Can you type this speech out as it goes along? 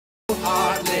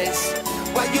heartless.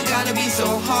 Why you gotta be so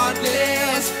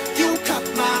heartless? You cut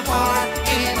my heart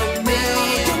in a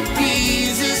million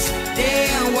pieces.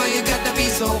 Damn, why you gotta be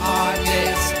so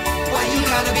heartless? Why you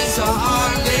gotta be so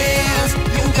heartless?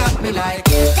 You got me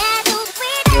like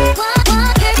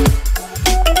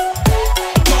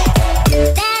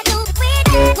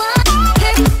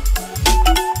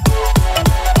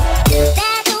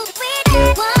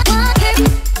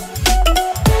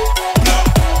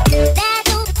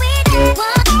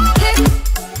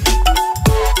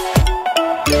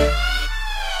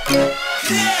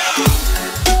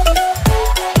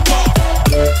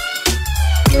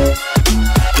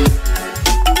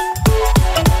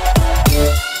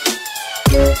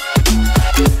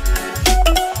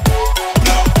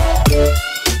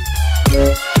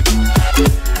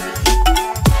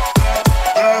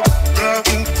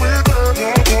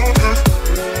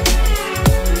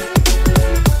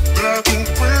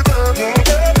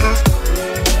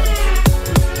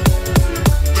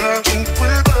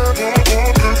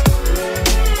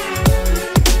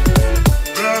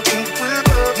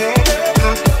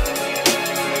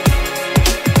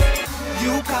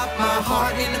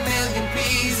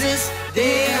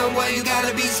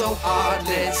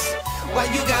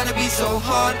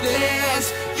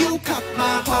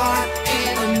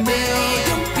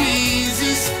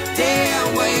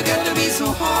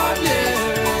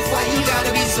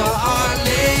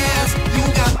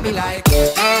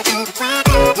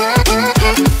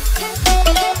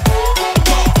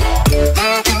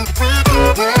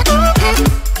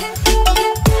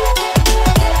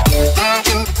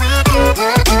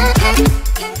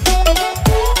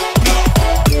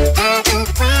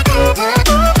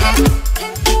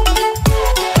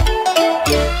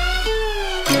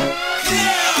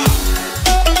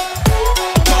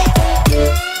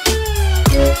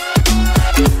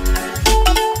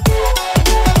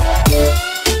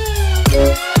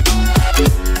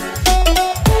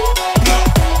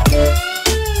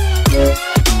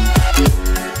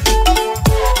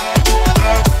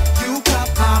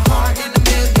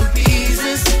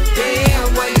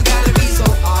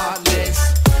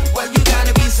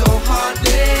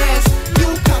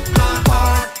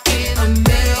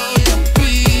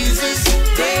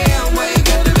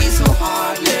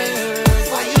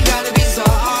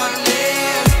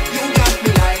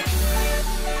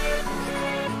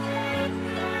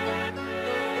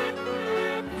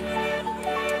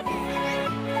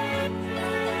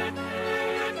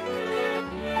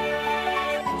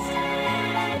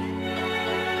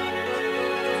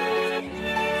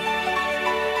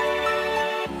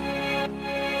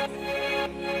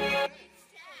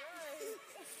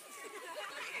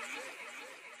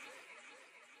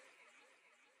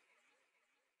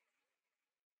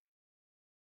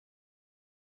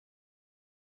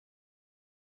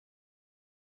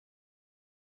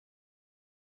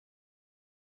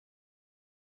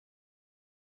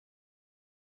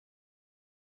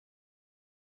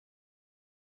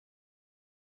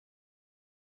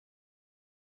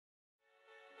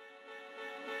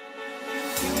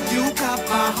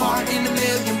my heart in a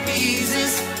million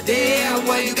pieces. Damn,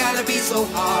 why you gotta be so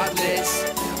heartless?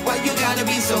 Why you gotta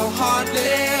be so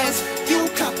heartless? You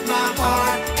cut my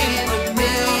heart in a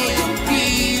million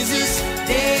pieces.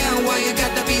 Damn, why you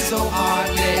gotta be so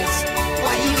heartless?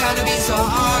 Why you gotta be so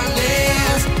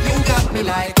heartless? You got me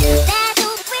like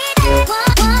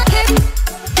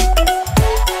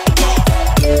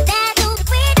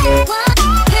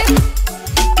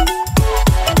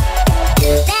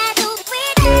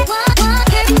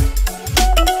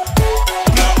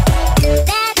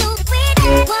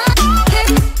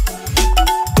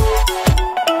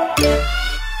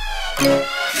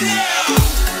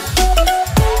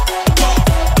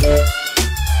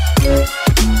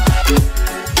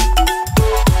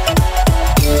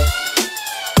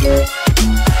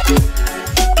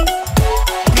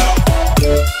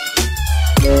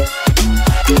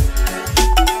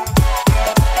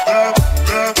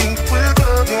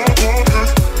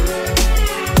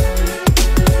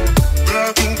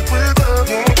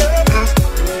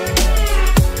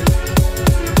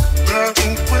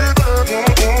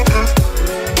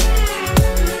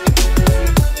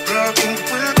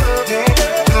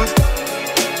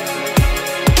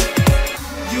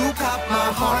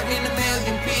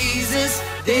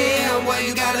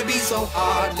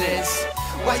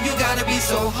Why you gotta be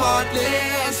so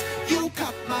heartless? You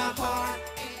cut my heart.